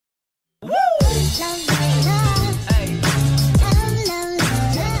Hey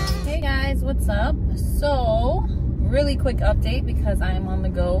guys, what's up? So, really quick update because I am on the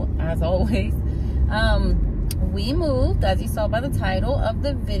go as always. We moved, as you saw by the title of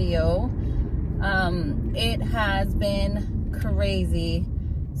the video. It has been crazy.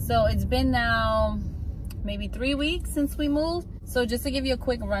 So it's been now maybe 3 weeks since we moved. So just to give you a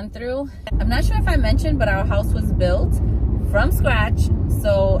quick run through, I'm not sure if I mentioned, but our house was built from scratch.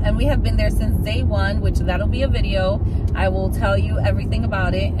 So, and we have been there since day one, which that'll be a video. I will tell you everything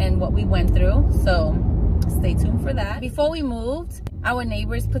about it and what we went through. So stay tuned for that. Before we moved, our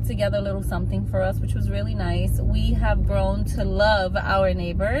neighbors put together a little something for us, which was really nice. We have grown to love our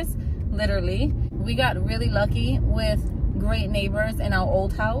neighbors, literally. We got really lucky with great neighbors in our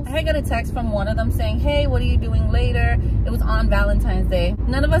old house. I got a text from one of them saying, hey, what are you doing later? It was on Valentine's Day.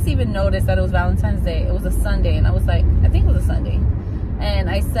 None of us even noticed that it was Valentine's Day. It was a Sunday, and I was like, I think it was a Sunday. And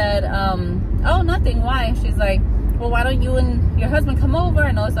I said, oh, nothing, why? She's like, well, why don't you and your husband come over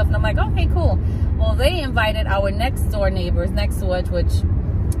and all this stuff? And I'm like, okay, cool. Well, they invited our next door neighbors next to us, which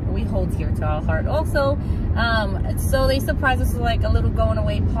we hold dear to our heart also. So they surprised us with like a little going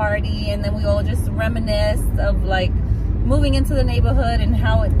away party, and then we all just reminisced of like moving into the neighborhood and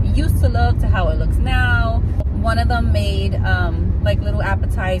how it used to look to how it looks now. One of them made like little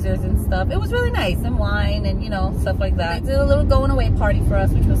appetizers and stuff. It was really nice, and wine and, you know, stuff like that. They did a little going away party for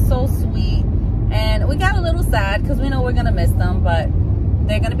us, which was so sweet. And we got a little sad because we know we're gonna miss them, but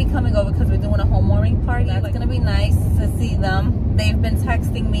they're gonna be coming over because we're doing a homewarming party. It's gonna be nice to see them. They've been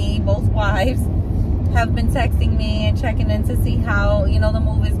texting me, both wives have been texting me and checking in to see how, you know, the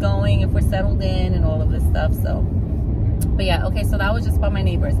move is going, if we're settled in and all of this stuff. So, but yeah, okay, so that was just about my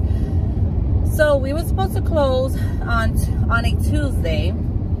neighbors. So we were supposed to close on a Tuesday,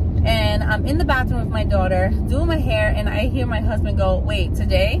 and I'm in the bathroom with my daughter doing my hair, and I hear my husband go, wait,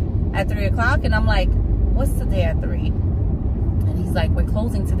 today at 3 o'clock? And I'm like, what's today at 3? And he's like, we're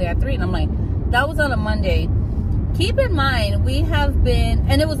closing today at 3. And I'm like, that was on a Monday. Keep in mind, we have been,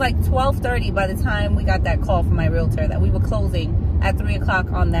 and it was like 12:30 by the time we got that call from my realtor that we were closing at 3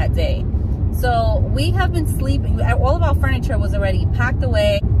 o'clock on that day. So we have been sleeping. All of our furniture was already packed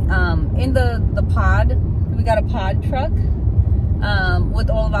away in the pod. We got a pod truck with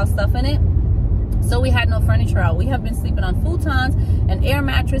all of our stuff in it. So we had no furniture out. We have been sleeping on futons and air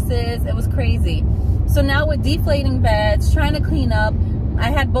mattresses. It was crazy. So now we're deflating beds, trying to clean up. I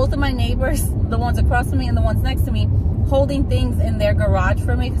had both of my neighbors, the ones across from me and the ones next to me, holding things in their garage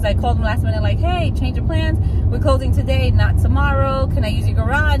for me because I called them last minute like, hey, change your plans. We're closing today, not tomorrow. Can I use your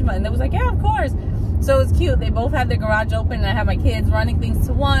garage? And they was like, yeah, of course. So it was cute. They both had their garage open, and I had my kids running things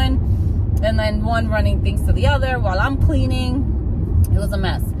to one and then one running things to the other while I'm cleaning. It was a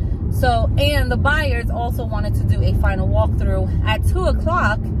mess. So, and the buyers also wanted to do a final walkthrough at 2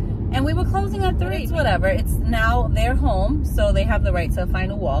 o'clock, and we were closing at 3. It's whatever. It's now their home, so they have the right to a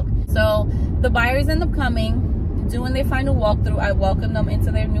final walk. So the buyers end up coming, doing their final walkthrough. I welcomed them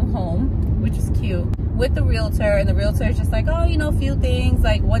into their new home, which is cute, with the realtor, and the realtor is just like, oh, you know, a few things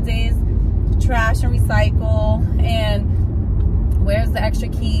like what days trash and recycle, and where's the extra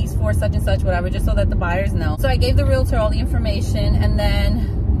keys for such and such, whatever, just so that the buyers know. So I gave the realtor all the information, and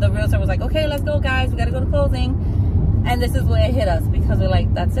then the realtor was like, okay, let's go guys, we gotta go to closing. And this is where it hit us, because we're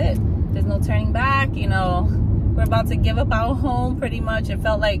like, that's it, there's no turning back, you know, we're about to give up our home pretty much. It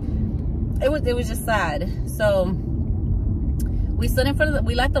felt like it was just sad. So we stood in front of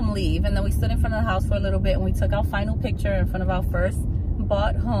we let them leave, and then we stood in front of the house for a little bit, and we took our final picture in front of our first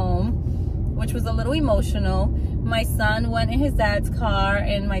bought home, which was a little emotional. My son went in his dad's car,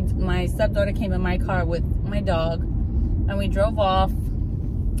 and my stepdaughter came in my car with my dog, and we drove off,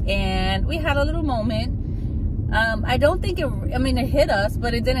 and we had a little moment. I don't think it hit us,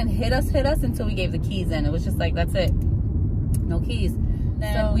 but it didn't hit us until we gave the keys in. It was just like, that's it, no keys.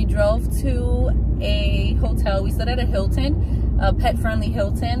 Then we drove to a hotel. We stood at a Hilton, a pet-friendly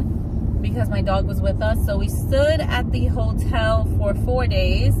Hilton, because my dog was with us. So we stood at the hotel for 4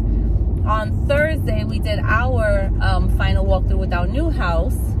 days. On Thursday, we did our final walkthrough with our new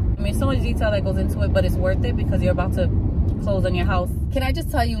house. I mean, so much detail that goes into it, but it's worth it because you're about to close on your house. Can I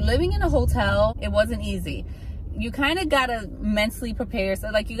just tell you, living in a hotel, it wasn't easy. You kind of gotta mentally prepare. So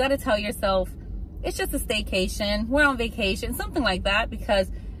like, you gotta tell yourself, it's just a staycation, we're on vacation, something like that,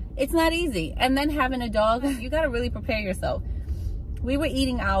 because it's not easy. And then having a dog, you gotta really prepare yourself. We were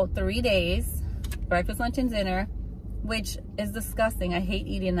eating out 3 days, breakfast, lunch, and dinner, which is disgusting. I hate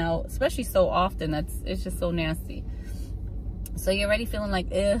eating out, especially so often. It's just so nasty. So you're already feeling like,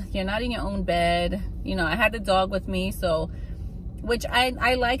 you're not in your own bed. You know, I had the dog with me, so, which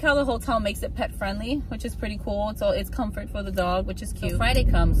I like how the hotel makes it pet friendly, which is pretty cool. So it's comfort for the dog, which is cute. So Friday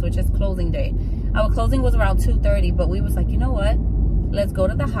comes, which is closing day. Our closing was around 2:30, but we was like, you know what? Let's go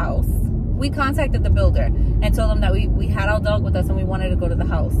to the house. We contacted the builder and told them that we had our dog with us and we wanted to go to the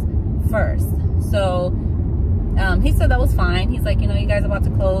house first. So he said that was fine. He's like, you know, you guys are about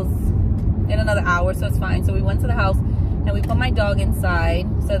to close in another hour, so it's fine. So we went to the house and we put my dog inside,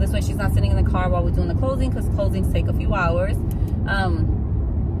 so this way she's not sitting in the car while we're doing the closing, because closings take a few hours.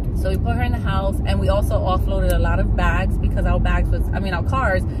 So we put her in the house, and we also offloaded a lot of bags, because our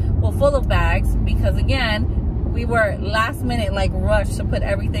cars were full of bags, because again, we were last minute, like, rushed to put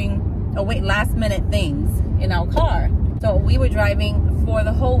everything away, last minute things in our car. So we were driving for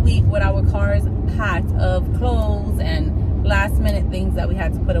the whole week with our cars packed of clothes and last minute things that we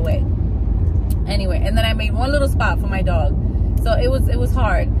had to put away. Anyway, and then I made one little spot for my dog, so it was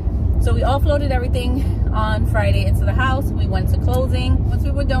hard. So we offloaded everything on Friday into the house. We went to closing. Once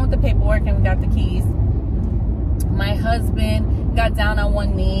we were done with the paperwork and we got the keys, my husband got down on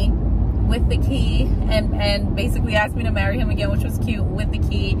one knee with the key and basically asked me to marry him again, which was cute. With the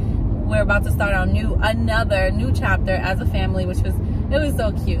key, we're about to start our another new chapter as a family, which was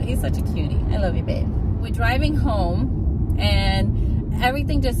so cute. He's such a cutie. I love you, babe. We're driving home and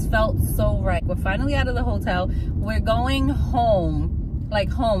everything just felt so right. We're finally out of the hotel. We're going home, like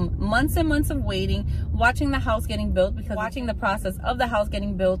home. Months and months of waiting, watching the house getting built, watching the process of the house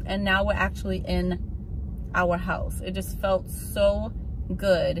getting built, and now we're actually in our house. It just felt so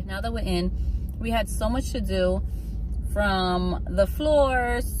good. Now that we're in, we had so much to do, from the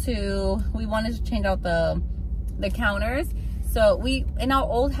floors to, we wanted to change out the counters. So in our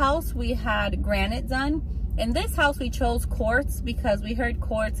old house, we had granite done. In this house, we chose quartz because we heard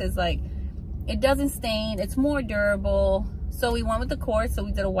quartz is like, it doesn't stain, it's more durable. So we went with the quartz. So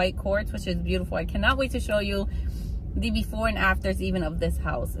we did a white quartz, which is beautiful. I cannot wait to show you the before and afters even of this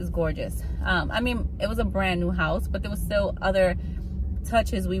house. Is gorgeous. I mean, it was a brand new house, but there was still other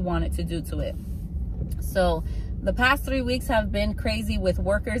touches we wanted to do to it. So the past 3 weeks have been crazy with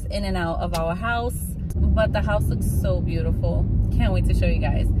workers in and out of our house, but the house looks so beautiful. Can't wait to show you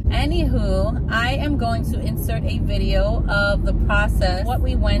guys. Anywho, I am going to insert a video of the process, what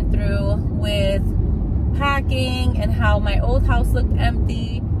we went through with packing and how my old house looked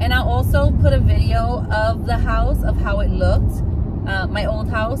empty. And I'll also put a video of the house, of how it looked, my old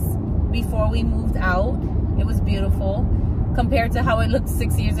house before we moved out. It was beautiful compared to how it looked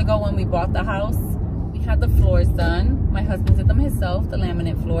 6 years ago when we bought the house. We had the floors done. My husband did them himself, the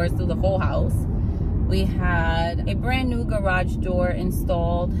laminate floors through the whole house. We had a brand new garage door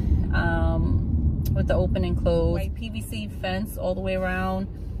installed with the open and close. White PVC fence all the way around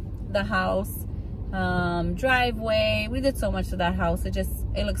the house. Driveway. We did so much to that house. It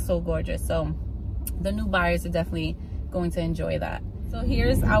looks so gorgeous. So the new buyers are definitely going to enjoy that. So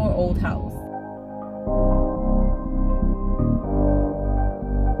here's our old house.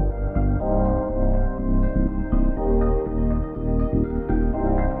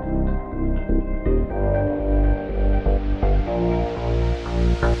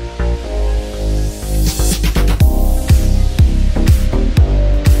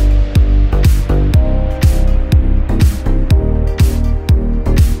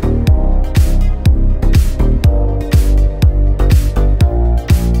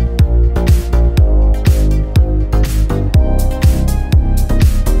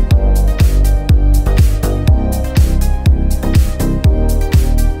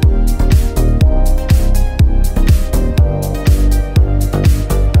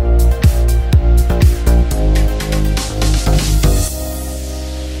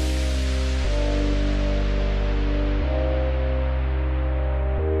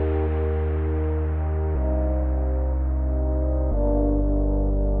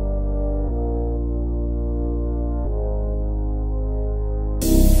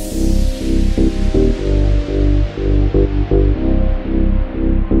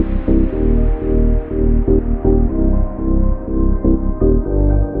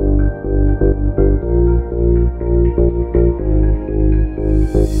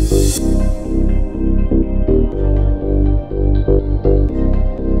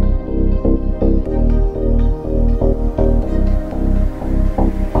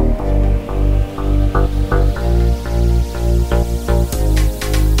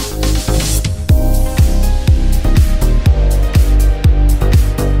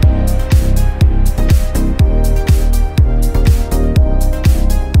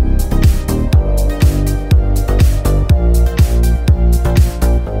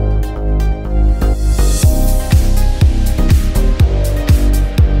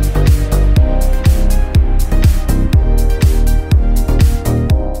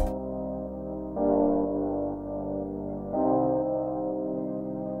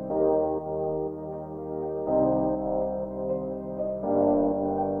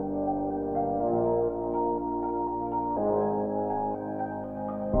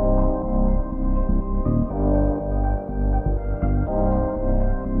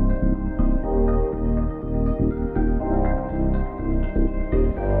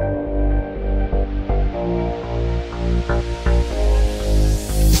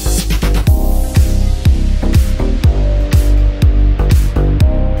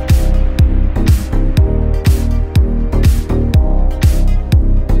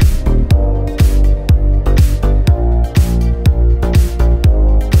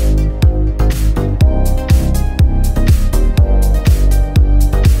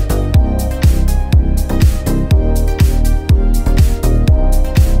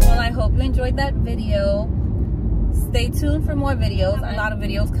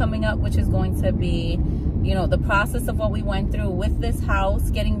 videos coming up, which is going to be, you know, the process of what we went through with this house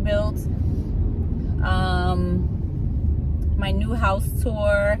getting built, my new house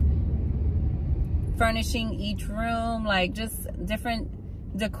tour, furnishing each room, like just different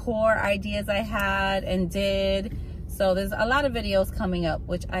decor ideas I had and did. So there's a lot of videos coming up,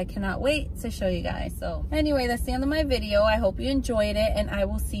 which I cannot wait to show you guys. So anyway, that's the end of my video. I hope you enjoyed it, and I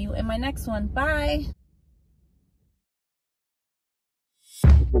will see you in my next one. Bye.